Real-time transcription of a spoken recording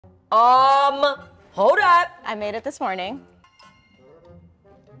Hold up. I made it this morning.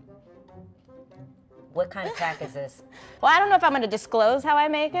 What kind of crack is this? Well, I don't know if I'm going to disclose how I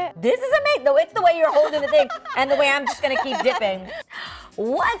make it. This is amazing. No, it's the way you're holding the thing and the way I'm just going to keep dipping.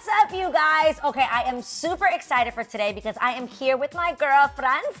 What's up, you guys? Okay, I am super excited for today because I am here with my girl,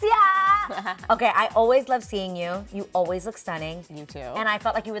 Francia. Okay, I always love seeing you. You always look stunning. You too. And I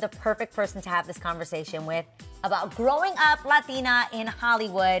felt like you were the perfect person to have this conversation with about growing up Latina in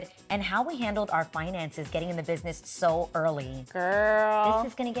Hollywood and how we handled our finances getting in the business so early. Girl.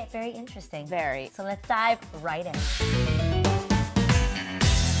 This is going to get very interesting. Very. So let's dive right in.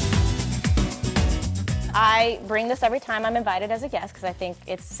 I bring this every time I'm invited as a guest because I think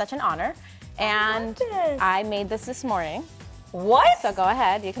it's such an honor. And I made this morning. What? So go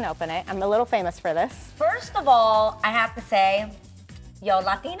ahead, you can open it. I'm a little famous for this. First of all, I have to say, yo,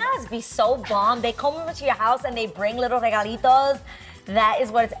 Latinas be so bomb. They come over to your house and they bring little regalitos. That is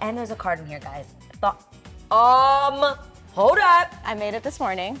what it's, and there's a card in here, guys. Hold up. I made it this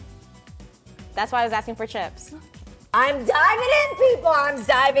morning. That's why I was asking for chips. I'm diving in, people. I'm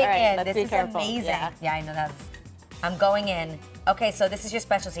diving in. Let's This be is careful. amazing. Yeah. I know that's. I'm going in. Okay, so this is your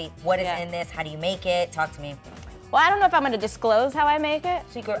specialty. What is Yeah. in this? How do you make it? Talk to me. Well, I don't know if I'm going to disclose how I make it.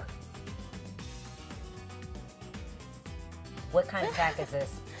 Secret. What kind of crack is this?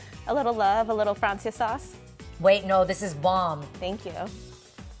 A little love, a little Francia sauce. Wait, no, this is bomb. Thank you.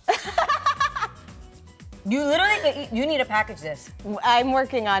 You literally, you need to package this. I'm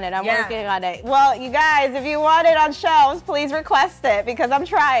working on it. I'm Yeah. working on it. Well, you guys, if you want it on shelves, please request it because I'm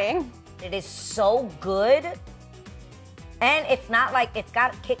trying. It is so good. And it's not like, it's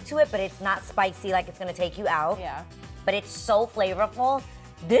got a kick to it, but it's not spicy like it's gonna take you out. Yeah. But it's so flavorful.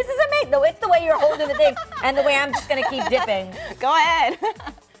 This is amazing. No, it's the way you're holding the thing and the way I'm just gonna keep dipping. Go ahead.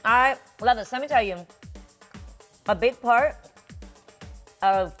 I love this. Let me tell you, a big part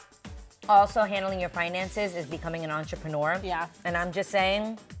of also handling your finances is becoming an entrepreneur. Yeah. And I'm just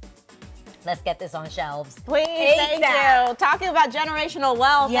saying, let's get this on shelves. Please, thank you. Talking about generational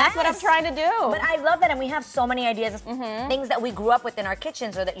wealth, that's what I'm Yes. trying to do. But I love that, and we have so many ideas, things that we grew up with in our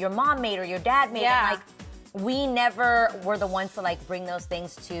kitchens or that your mom made or your dad made. Yeah. And like, we never were the ones to like bring those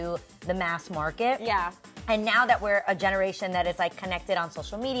things to the mass market. Yeah. And now that we're a generation that is like connected on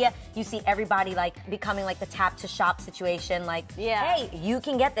social media, you see everybody like becoming like the tap to shop situation. Like, Yeah. hey, you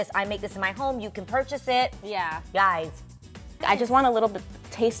can get this. I make this in my home. You can purchase it. Yeah. Guys, I just want a little bit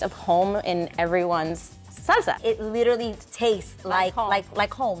taste of home in everyone's salsa. it literally tastes like home.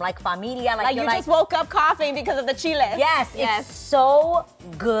 like home, like familia, Like you just woke up coughing because of the chiles. Yes, it's so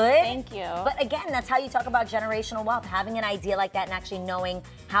good. Thank you. But again, that's how you talk about generational wealth, having an idea like that and actually knowing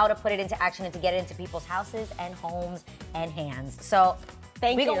how to put it into action and to get it into people's houses and homes and hands. So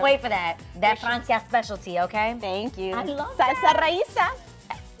Thank we you. gonna wait for that. That Francia specialty, okay? Thank you. I love Salsa that. raíza.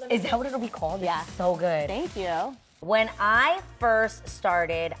 Is that what it'll be called? Yeah. It's so good. Thank you. When I first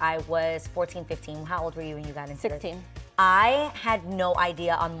started, I was 14, 15. How old were you when you got into this? 16. I had no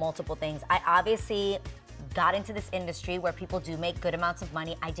idea on multiple things. I obviously got into this industry where people do make good amounts of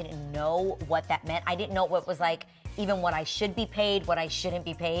money. I didn't know what that meant. I didn't know what was like, even what I should be paid, what I shouldn't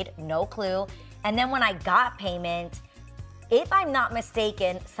be paid, no clue. And then when I got payment, if I'm not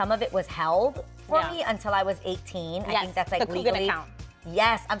mistaken, some of it was held for me until I was 18. I think that's like the legally. Coogan account.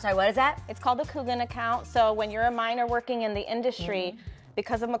 Yes, I'm sorry, what is that? It's called the Coogan account. So when you're a minor working in the industry,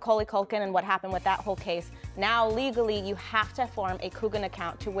 because of Macaulay Culkin and what happened with that whole case, now legally you have to form a Coogan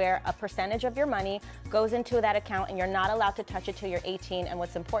account to where a percentage of your money goes into that account and you're not allowed to touch it till you're 18. And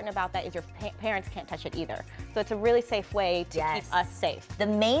what's important about that is your parents can't touch it either. So it's a really safe way to keep us safe. The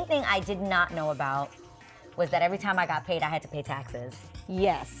main thing I did not know about was that every time I got paid, I had to pay taxes.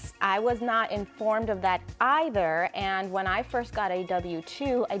 Yes, I was not informed of that either. And when I first got a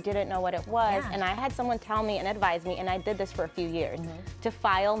W-2, I didn't know what it was. And I had someone tell me and advise me, and I did this for a few years, to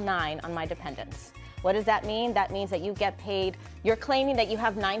file 9 on my dependents. What does that mean? That means that you get paid, you're claiming that you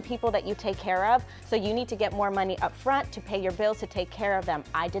have 9 people that you take care of, so you need to get more money up front to pay your bills to take care of them.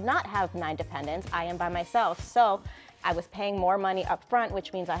 I did not have 9 dependents, I am by myself. So I was paying more money up front,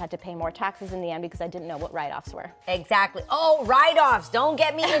 which means I had to pay more taxes in the end because I didn't know what write-offs were. Exactly. Oh, write-offs. Don't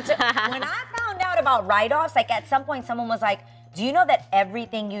get me into... When I found out about write-offs, like at some point someone was like, do you know that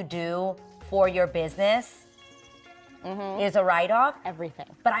everything you do for your business is a write-off? Everything.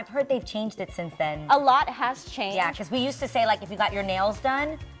 But I've heard they've changed it since then. A lot has changed. Yeah, because we used to say like if you got your nails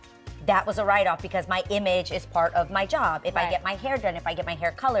done, that was a write-off because my image is part of my job. If I get my hair done, if I get my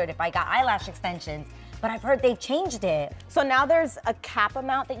hair colored, if I got eyelash extensions. But I've heard they've changed it. So now there's a cap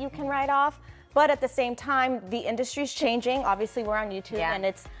amount that you can write off, but at the same time, the industry's changing. Obviously, we're on YouTube and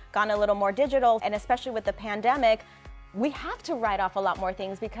it's gone a little more digital, and especially with the pandemic, we have to write off a lot more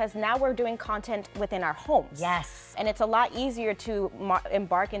things because now we're doing content within our homes. Yes. And it's a lot easier to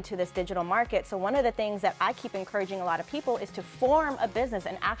embark into this digital market. So one of the things that I keep encouraging a lot of people is to form a business,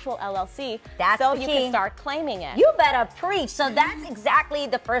 an actual LLC, so you can start claiming it. You better preach. So that's exactly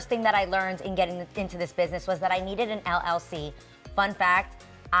the first thing that I learned in getting into this business was that I needed an LLC. Fun fact,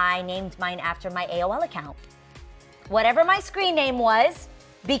 I named mine after my AOL account. Whatever my screen name was,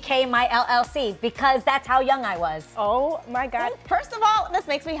 became my LLC because that's how young I was. Oh my God. First of all, this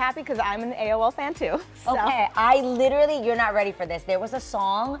makes me happy because I'm an AOL fan too. So. Okay, I literally, you're not ready for this. There was a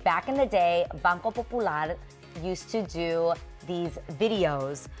song back in the day, Banco Popular used to do these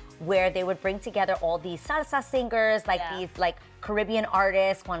videos where they would bring together all these salsa singers, like these like Caribbean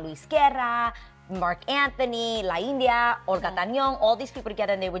artists, Juan Luis Guerra, Mark Anthony, La India, Olga Tañón, all these people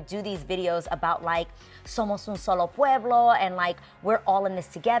together, and they would do these videos about like somos un solo pueblo and like we're all in this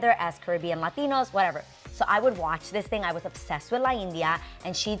together as Caribbean Latinos, whatever. So I would watch this thing. I was obsessed with La India,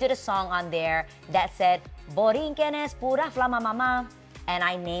 and she did a song on there that said Borinquenes pura flama mama, and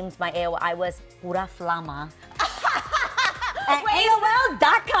I named my AOL. I was Pura Flama. At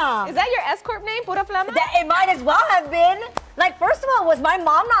AOL.com. Is that your S-Corp name, Pura Flama? It might as well have been. Like, first of all, was my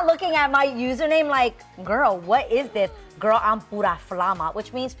mom not looking at my username like, girl, what is this? Girl, I'm Pura Flama,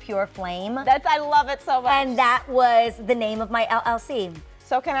 which means pure flame. I love it so much. And that was the name of my LLC.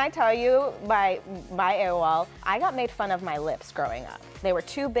 So can I tell you, by AOL, I got made fun of my lips growing up. They were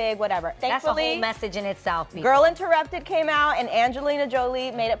too big, whatever. Thankfully, that's a whole message in itself, people. Girl Interrupted came out and Angelina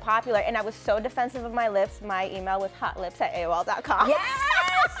Jolie made it popular, and I was so defensive of my lips, my email was hotlips@aol.com.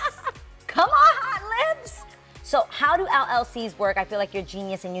 Yes! Come on, Hot Lips! So how do LLCs work? I feel like you're a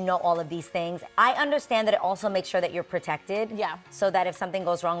genius and you know all of these things. I understand that it also makes sure that you're protected. Yeah. So that if something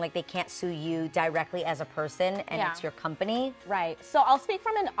goes wrong, like they can't sue you directly as a person and it's your company. Right. So I'll speak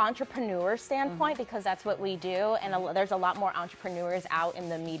from an entrepreneur standpoint because that's what we do. And there's a lot more entrepreneurs out in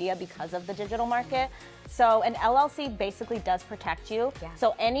the media because of the digital market. So an LLC basically does protect you. Yeah.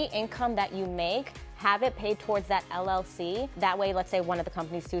 So any income that you make, have it paid towards that LLC. That way, let's say one of the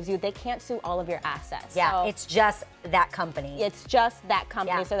companies sues you, they can't sue all of your assets. Yeah, so it's just that company. It's just that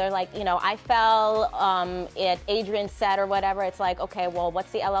company. Yeah. So they're like, you know, I fell, Adrienne said or whatever. It's like, okay, well,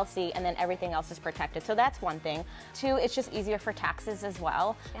 what's the LLC? And then everything else is protected. So that's one thing. Two, it's just easier for taxes as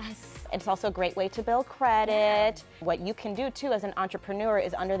well. Yes. It's also a great way to build credit. Yeah. What you can do too as an entrepreneur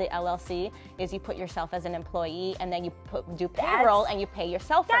is under the LLC is you put yourself as an employee and then you do payroll and you pay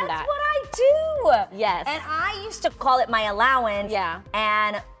yourself from that. That's what I do. Yes. And I used to call it my allowance. Yeah.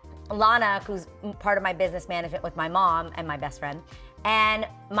 And Lana, who's part of my business management with my mom and my best friend, and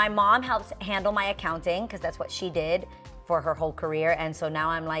my mom helps handle my accounting because that's what she did for her whole career. And so now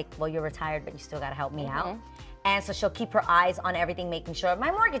I'm like, well, you're retired, but you still gotta help me out. And so she'll keep her eyes on everything, making sure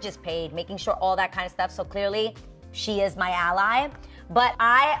my mortgage is paid, making sure all that kind of stuff. So clearly, she is my ally. But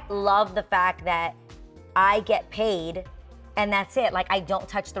I love the fact that I get paid and that's it. Like, I don't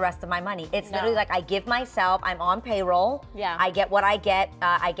touch the rest of my money. It's literally like I give myself, I'm on payroll. Yeah. I get what I get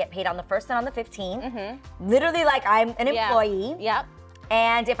paid on the 1st and on the 15th. Literally like I'm an employee. Yep.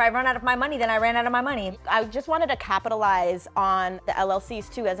 And if I run out of my money, then I ran out of my money. I just wanted to capitalize on the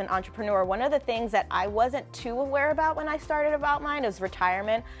LLCs too as an entrepreneur. One of the things that I wasn't too aware about when I started about mine is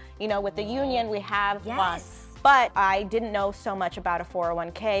retirement. You know, with the union, we have but I didn't know so much about a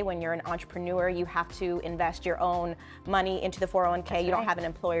 401k. When you're an entrepreneur, you have to invest your own money into the 401k. You don't have an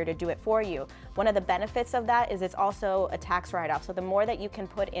employer to do it for you. One of the benefits of that is it's also a tax write-off. So the more that you can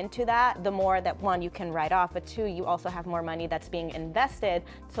put into that, the more that one, you can write off, but two, you also have more money that's being invested.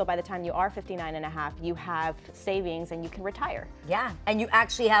 So by the time you are 59 and a half, you have savings and you can retire. Yeah, and you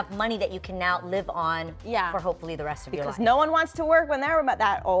actually have money that you can now live on for hopefully the rest of your life. Because no one wants to work when they're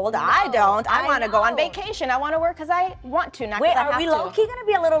that old. No, I don't. I want to go on vacation. I want to work because I want to, not because I have to. Wait, are we low-key going to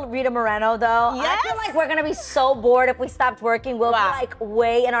be a little Rita Moreno, though? Yes. I feel like we're going to be so bored if we stopped working. We'll be like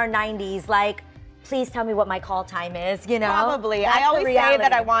way in our 90s, like, please tell me what my call time is, you know? Probably. I always say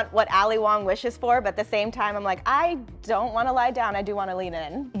that I want what Ali Wong wishes for, but at the same time, I'm like, I don't want to lie down. I do want to lean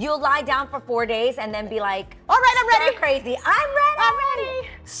in. You'll lie down for 4 days and then be like, all right, I'm ready. Crazy. I'm ready.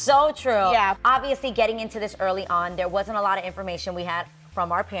 So true. Yeah. Obviously, getting into this early on, there wasn't a lot of information we had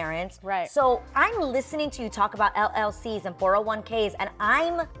from our parents. Right. So I'm listening to you talk about LLCs and 401ks,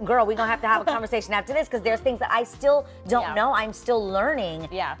 and girl, we're gonna have to have a conversation after this because there's things that I still don't know. I'm still learning.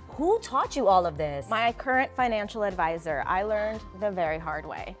 Yeah. Who taught you all of this? My current financial advisor. I learned the very hard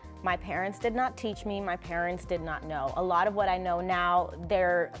way. My parents did not teach me. My parents did not know. A lot of what I know now,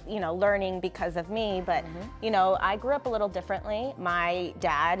 they're, learning because of me, but, I grew up a little differently. My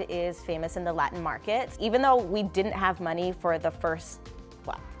dad is famous in the Latin market. Even though we didn't have money for the first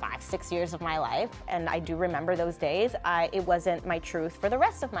what, 5, 6 years of my life, and I do remember those days. It wasn't my truth for the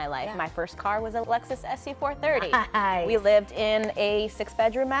rest of my life. Yeah. My first car was a Lexus SC430. Nice. We lived in a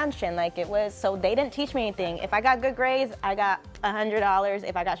 6-bedroom mansion. Like, it was, so they didn't teach me anything. If I got good grades, I got $100.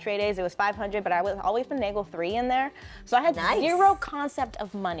 If I got straight A's, it was $500, but I was always finagle 3 in there. So I had zero concept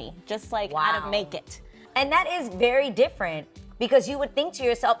of money, just like how to make it. And that is very different. Because you would think to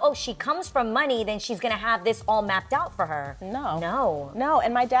yourself, oh, she comes from money, then she's gonna have this all mapped out for her. No,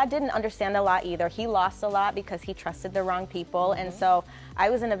 and my dad didn't understand a lot either. He lost a lot because he trusted the wrong people, and so I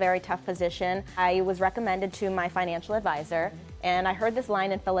was in a very tough position. I was recommended to my financial advisor, and I heard this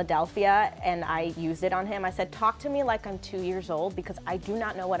line in Philadelphia, and I used it on him. I said, talk to me like I'm 2 years old, because I do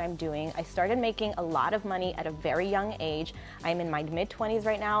not know what I'm doing. I started making a lot of money at a very young age. I'm in my mid-20s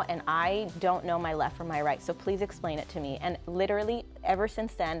right now, and I don't know my left from my right, so please explain it to me. And literally, ever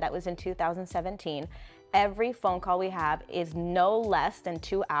since then, that was in 2017, every phone call we have is no less than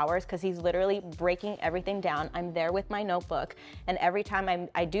 2 hours, because he's literally breaking everything down. I'm there with my notebook, and every time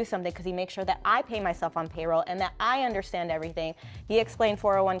I do something, because he makes sure that I pay myself on payroll and that I understand everything, he explained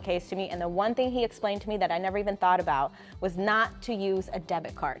 401ks to me, and the one thing he explained to me that I never even thought about was not to use a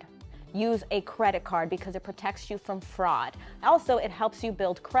debit card. Use a credit card, because it protects you from fraud. Also, it helps you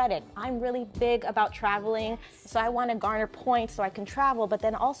build credit. I'm really big about traveling, so I want to garner points so I can travel, but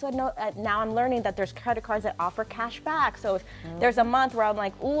then also now I'm learning that there's credit cards that offer cash back. So if there's a month where I'm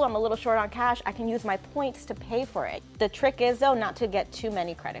like, ooh, I'm a little short on cash, I can use my points to pay for it. The trick is, though, not to get too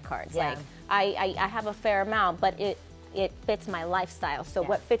many credit cards. Like, I have a fair amount, but it fits my lifestyle. So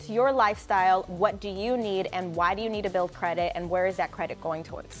what fits your lifestyle? What do you need, and why do you need to build credit, and where is that credit going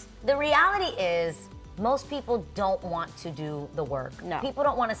towards? The reality is, most people don't want to do the work. No. People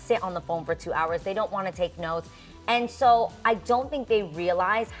don't want to sit on the phone for 2 hours. They don't want to take notes. And so I don't think they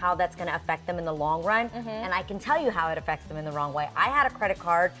realize how that's going to affect them in the long run. And I can tell you how it affects them in the wrong way. I had a credit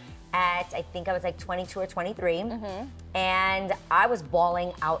card at, I think I was like 22 or 23. And I was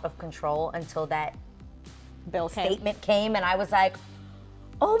bawling out of control until that bill statement came, and I was like,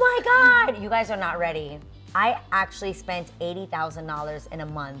 oh my God, you guys are not ready. I actually spent $80,000 in a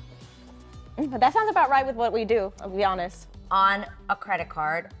month. That sounds about right with what we do, I'll be honest. On a credit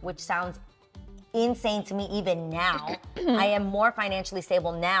card, which sounds insane to me even now. I am more financially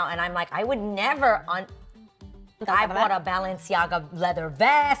stable now, and I'm like, I would never I bought a Balenciaga leather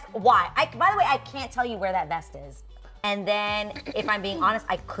vest. Why? By the way, I can't tell you where that vest is. And then, if I'm being honest,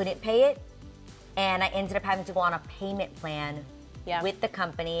 I couldn't pay it. And I ended up having to go on a payment plan with the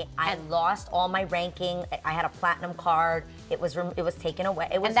company. I lost all my ranking. I had a platinum card. It was taken away.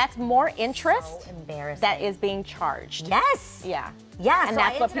 And that's more interest so embarrassing. That is being charged. Yes. Yeah. Yeah, and so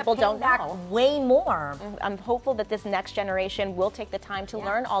that's what people don't know. Way more. I'm hopeful that this next generation will take the time to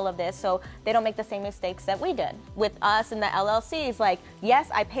learn all of this, so they don't make the same mistakes that we did. With us and the LLCs, like, yes,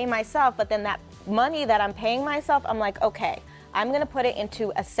 I pay myself, but then that money that I'm paying myself, I'm like, okay, I'm going to put it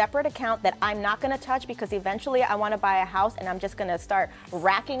into a separate account that I'm not going to touch, because eventually I want to buy a house, and I'm just going to start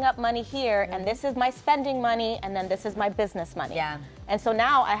racking up money here, and this is my spending money, and then this is my business money. Yeah. And so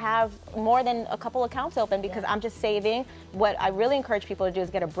now I have more than a couple accounts open, because I'm just saving. What I really encourage people to do is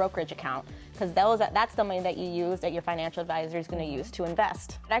get a brokerage account, because that's the money that you use, that your financial advisor is going to use to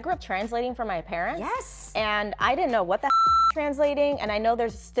invest. I grew up translating for my parents. Yes. And I didn't know what the translating, and I know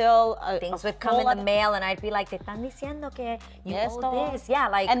there's still things would come in the mail, and I'd be like, "Te están diciendo que you owe this." Yeah,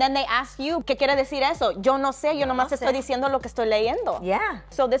 like. And then they ask you, ¿qué quiere decir eso? Yo no sé. Yo nomás estoy diciendo lo que estoy leyendo. Yeah.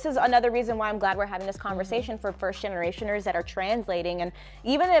 So this is another reason why I'm glad we're having this conversation for first generationers that are translating. And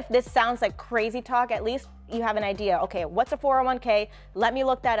even if this sounds like crazy talk, at least you have an idea. Okay, what's a 401k? Let me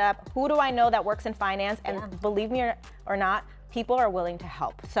look that up. Who do I know that works in finance? And believe me or not, people are willing to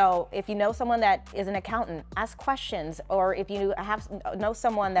help. So if you know someone that is an accountant, ask questions. Or if you know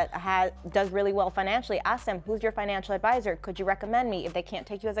someone that does really well financially, ask them, who's your financial advisor? Could you recommend me? If they can't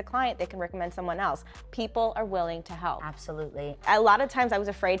take you as a client, they can recommend someone else. People are willing to help. Absolutely. A lot of times I was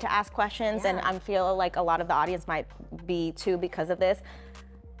afraid to ask questions, and I feel like a lot of the audience might be too because of this.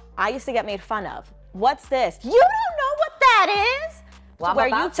 I used to get made fun of. What's this? You don't know what that is? Well, where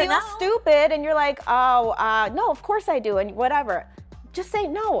you feel stupid and you're like, oh, no, of course I do, and whatever. Just say,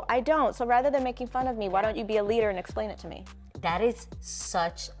 no, I don't. So rather than making fun of me, why don't you be a leader and explain it to me? That is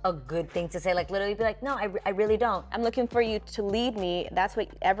such a good thing to say. Like, literally be like, no, I really don't. I'm looking for you to lead me. That's what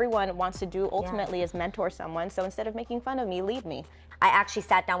everyone wants to do ultimately, is mentor someone. So instead of making fun of me, lead me. I actually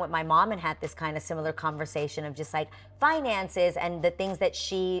sat down with my mom and had this kind of similar conversation of just like finances and the things that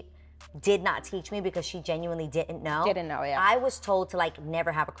she did not teach me because she genuinely didn't know. I was told to like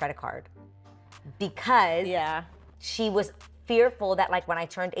never have a credit card because she was fearful that like when I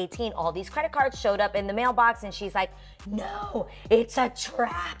turned 18, all these credit cards showed up in the mailbox, and she's like, no, it's a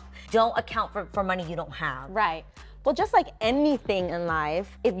trap. Don't account for money you don't have. Right. Well, just like anything in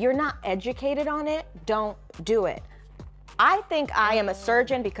life, if you're not educated on it, don't do it. I think I am a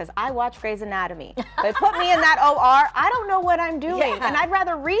surgeon because I watch Grey's Anatomy. But put me in that OR, I don't know what I'm doing. Yeah. And I'd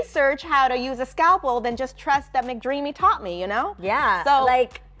rather research how to use a scalpel than just trust that McDreamy taught me, you know? Yeah. So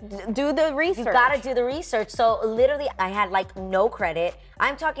like, do the research. you gotta do the research. So literally, I had like no credit.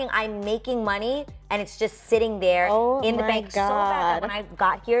 I'm talking, I'm making money and it's just sitting there in the bank so bad that when I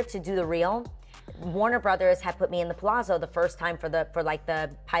got here to do the reel, Warner Brothers had put me in the Palazzo the first time for like the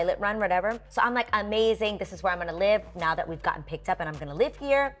pilot run, whatever. So I'm like, amazing, this is where I'm gonna live now that we've gotten picked up and I'm gonna live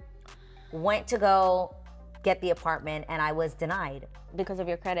here. Went to go get the apartment and I was denied. Because of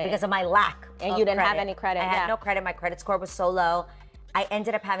your credit. Because of my lack And of you didn't have credit. any credit. I had no credit, my credit score was so low. I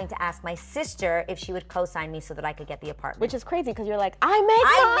ended up having to ask my sister if she would co-sign me so that I could get the apartment. Which is crazy because you're like, I make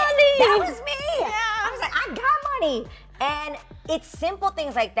money. That was me. Yeah. I was like, I got money. And it's simple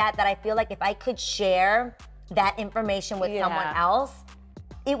things like that that I feel like if I could share that information with someone else,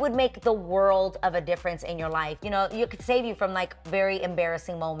 it would make the world of a difference in your life. You know, it could save you from like very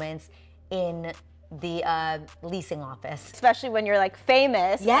embarrassing moments in the leasing office. Especially when you're like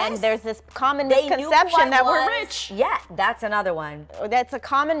famous and there's this common They misconception that we're was. rich. Yeah, that's another one. That's a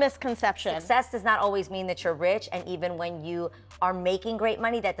common misconception. Success does not always mean that you're rich, and even when you are making great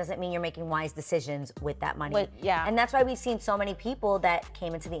money, that doesn't mean you're making wise decisions with that money. And that's why we've seen so many people that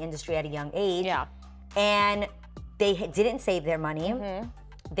came into the industry at a young age and they didn't save their money.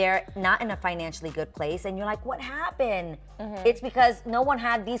 They're not in a financially good place, and you're like, what happened? It's because no one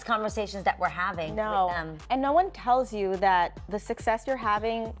had these conversations that we're having with them. And no one tells you that the success you're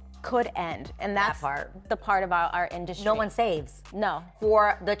having could end, and that's the part about our industry. No one saves. No.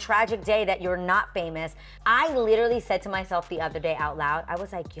 For the tragic day that you're not famous. I literally said to myself the other day out loud, I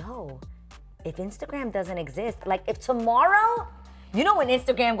was like, yo, if Instagram doesn't exist, like if tomorrow, you know when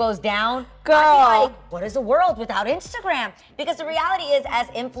Instagram goes down, girl, I'd be like, what is the world without Instagram? Because the reality is, as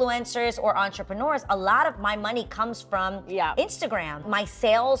influencers or entrepreneurs, a lot of my money comes from Instagram. My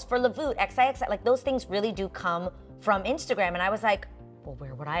sales for Levoot, XIX, like those things really do come from Instagram. And I was like, well,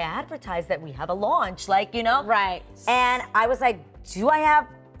 where would I advertise that we have a launch? Like, you know? Right. And I was like, do I have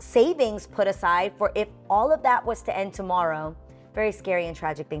savings put aside for if all of that was to end tomorrow? Very scary and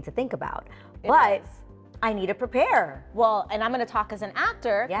tragic thing to think about. But I need to prepare. Well, and I'm gonna talk as an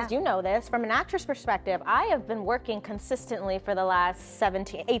actor, because you know this, from an actress perspective, I have been working consistently for the last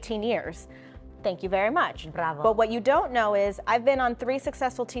 18 years. Thank you very much. Bravo. But what you don't know is I've been on 3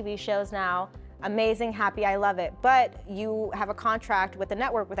 successful TV shows now. Amazing, happy, I love it. But you have a contract with the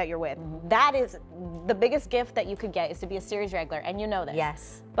network that you're with. That is the biggest gift that you could get, is to be a series regular, and you know this.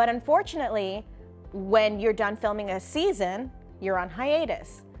 Yes. But unfortunately, when you're done filming a season, you're on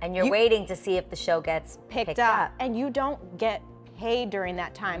hiatus. And you're waiting to see if the show gets picked up. And you don't get paid during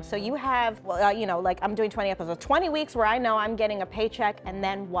that time. So you have, you know, like I'm doing 20 episodes, 20 weeks where I know I'm getting a paycheck, and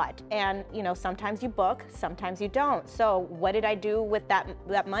then what? And, you know, sometimes you book, sometimes you don't. So what did I do with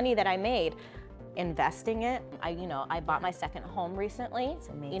that money that I made? Investing it. I bought my second home recently. It's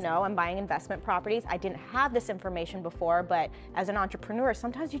amazing. You know, I'm buying investment properties. I didn't have this information before, but as an entrepreneur,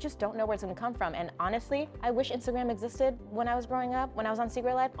 sometimes you just don't know where it's gonna come from. And honestly, I wish Instagram existed when I was growing up, when I was on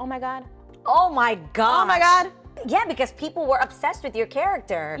Secret Life. Oh my God. Oh my God. Oh my God. Yeah, because people were obsessed with your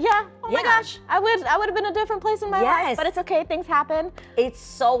character. Yeah. Oh my gosh. I would have been a different place in my life, but it's okay. Things happen. It's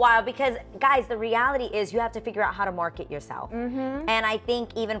so wild because, guys, the reality is you have to figure out how to market yourself. And I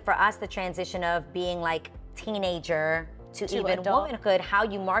think even for us, the transition of being like teenager to even adult womanhood, how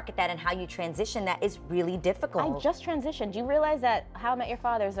you market that and how you transition that is really difficult. I just transitioned. Do you realize that How I Met Your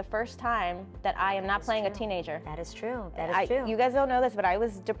Father is the first time that I am not playing a teenager? That is true. That is true. You guys don't know this, but I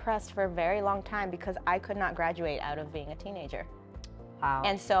was depressed for a very long time because I could not graduate out of being a teenager. Wow.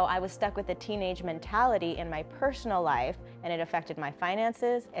 And so I was stuck with a teenage mentality in my personal life, and it affected my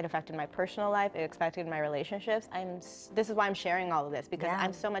finances, it affected my personal life, it affected my relationships. This is why I'm sharing all of this, because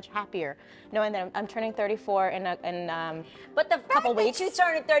I'm so much happier knowing that I'm turning 34 in but the couple weeks. You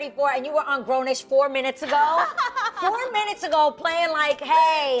turned 34 and you were on Grownish 4 minutes ago. 4 minutes ago, playing like,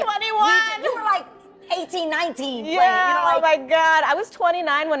 hey, 21. You were like 18, 19. Yeah, playing, you know, like, oh my God. I was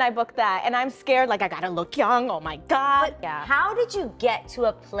 29 when I booked that, and I'm scared, like I gotta look young, oh my God. But how did you get to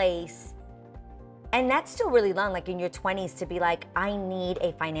a place, and that's still really long, like in your 20s, to be like, I need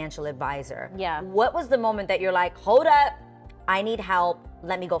a financial advisor? Yeah. What was the moment that you're like, hold up, I need help,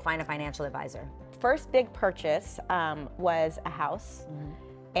 let me go find a financial advisor? First big purchase was a house,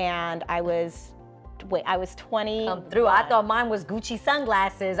 and I was 20. Come through. I thought mine was Gucci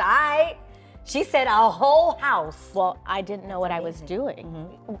sunglasses. She said a whole house. Well, I didn't know what I was doing.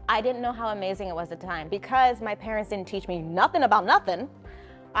 I didn't know how amazing it was at the time. Because my parents didn't teach me nothing about nothing,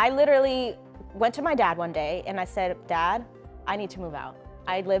 I literally went to my dad one day and I said, Dad, I need to move out.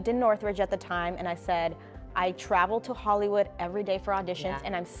 I lived in Northridge at the time, and I said, I travel to Hollywood every day for auditions,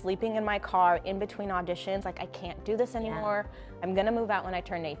 and I'm sleeping in my car in between auditions. Like, I can't do this anymore. I'm gonna move out when I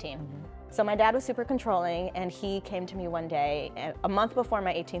turn 18. So my dad was super controlling, and he came to me one day, a month before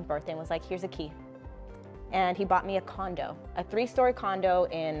my 18th birthday, and was like, here's a key. And he bought me a condo, a 3-story condo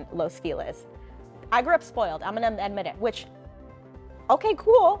in Los Feliz. I grew up spoiled, I'm gonna admit it, which, okay,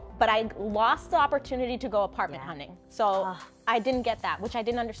 cool, but I lost the opportunity to go apartment hunting. So I didn't get that, which I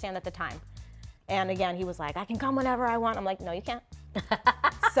didn't understand at the time. And again, he was like, I can come whenever I want. I'm like, no, you can't.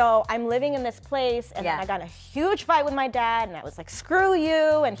 So I'm living in this place, and then I got in a huge fight with my dad, and I was like, screw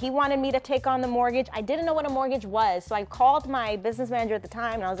you, and he wanted me to take on the mortgage. I didn't know what a mortgage was, so I called my business manager at the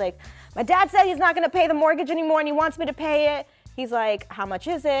time, and I was like, my dad said he's not gonna pay the mortgage anymore, and he wants me to pay it. He's like, how much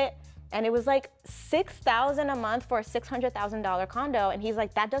is it? And it was like $6,000 a month for a $600,000 condo, and he's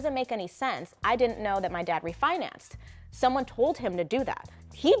like, that doesn't make any sense. I didn't know that my dad refinanced. Someone told him to do that.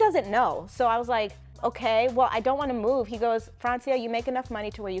 He doesn't know. So I was like, okay, well, I don't want to move. He goes, Francia, you make enough money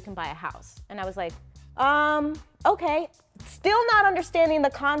to where you can buy a house. And I was like, okay. Still not understanding the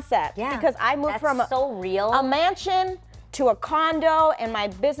concept. Yeah, because I moved from a mansion to a condo, and my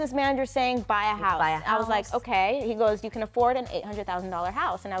business manager saying, buy a house. I was like, okay. He goes, you can afford an $800,000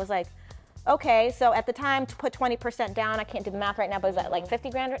 house. And I was like, okay. So at the time, to put 20% down, I can't do the math right now, but is that like 50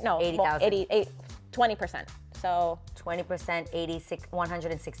 grand? No, 80,000. 20%. So 20%,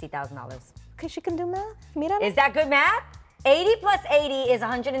 $160,000. Okay, she can do math. Mira. Is that good math? 80 plus 80 is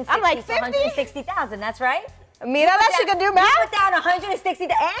 160. I'm like 50? So 160,000. That's right. Mira, that she can do math. You put down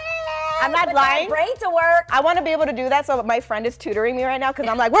 160,000. I'm not lying. Brain to work. I want to be able to do that, so my friend is tutoring me right now because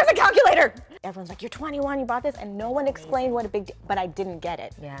I'm like, where's the calculator? Everyone's like, you're 21, you bought this, and no one explained what a big deal, but I didn't get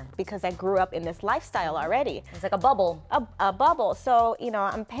it. Yeah. Because I grew up in this lifestyle already. It's like a bubble. A bubble. So, you know,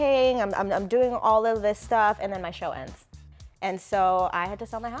 I'm paying, I'm doing all of this stuff, and then my show ends. And so I had to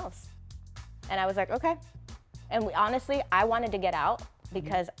sell my house. And I was like, okay. And honestly, I wanted to get out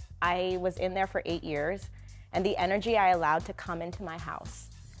because I was in there for 8 years, and the energy I allowed to come into my house.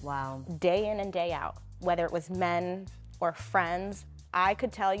 Wow. Day in and day out, whether it was men or friends, I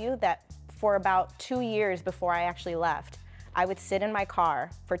could tell you that for about 2 years before I actually left, I would sit in my car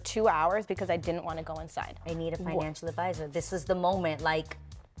for 2 hours because I didn't want to go inside. I need a financial advisor. This was the moment, like,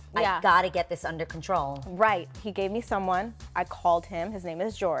 I gotta get this under control. Right. He gave me someone. I called him. His name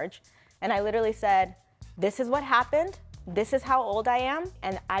is George. And I literally said, this is what happened. This is how old I am,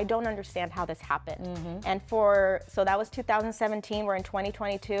 and I don't understand how this happened. And so that was 2017, we're in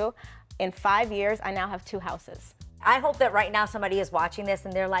 2022. In 5 years, I now have 2 houses. I hope that right now somebody is watching this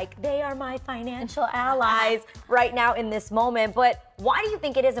and they're like, they are my financial allies right now in this moment. But why do you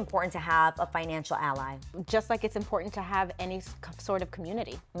think it is important to have a financial ally? Just like it's important to have any sort of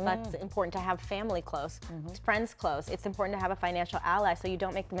community. That's important to have family close, friends close. It's important to have a financial ally so you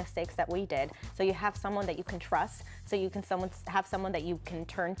don't make the mistakes that we did. So you have someone that you can trust, so you can have someone that you can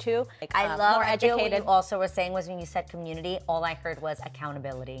turn to. Like, I love more educated. What you also were saying was when you said community, all I heard was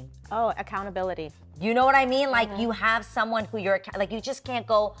accountability. Oh, accountability. You know what I mean? Like you have someone who you're, like you just can't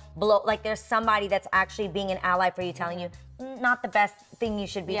go below, like there's somebody that's actually being an ally for you, telling you, not the best thing you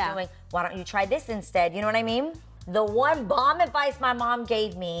should be doing. Why don't you try this instead? You know what I mean? The one bomb advice my mom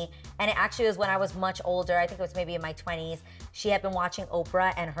gave me, and it actually was when I was much older, I think it was maybe in my 20s, she had been watching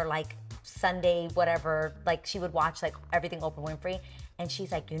Oprah and her like Sunday, whatever, like she would watch like everything Oprah Winfrey, and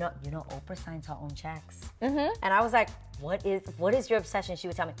she's like, you know, Oprah signs her own checks. And I was like, what is your obsession? She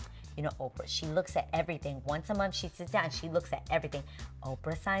would tell me, you know, Oprah, she looks at everything. Once a month, she sits down, she looks at everything.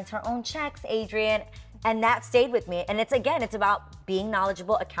 Oprah signs her own checks, Adrienne. And that stayed with me. And it's about being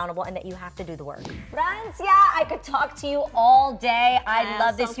knowledgeable, accountable, and that you have to do the work. Francia, I could talk to you all day. I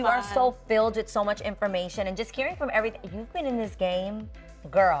love this. You are so filled with so much information. And just hearing from everything, you've been in this game,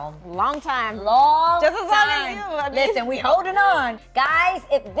 girl. Long time. Long Just as long time. as you. I mean. Listen, we holding on. Guys,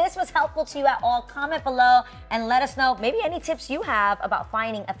 if this was helpful to you at all, comment below and let us know maybe any tips you have about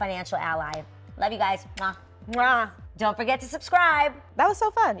finding a financial ally. Love you guys. Mwah. Mwah. Don't forget to subscribe. That was so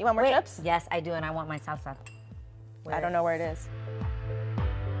fun. You want more chips? Yes, I do, and I want my salsa. I don't know where it is.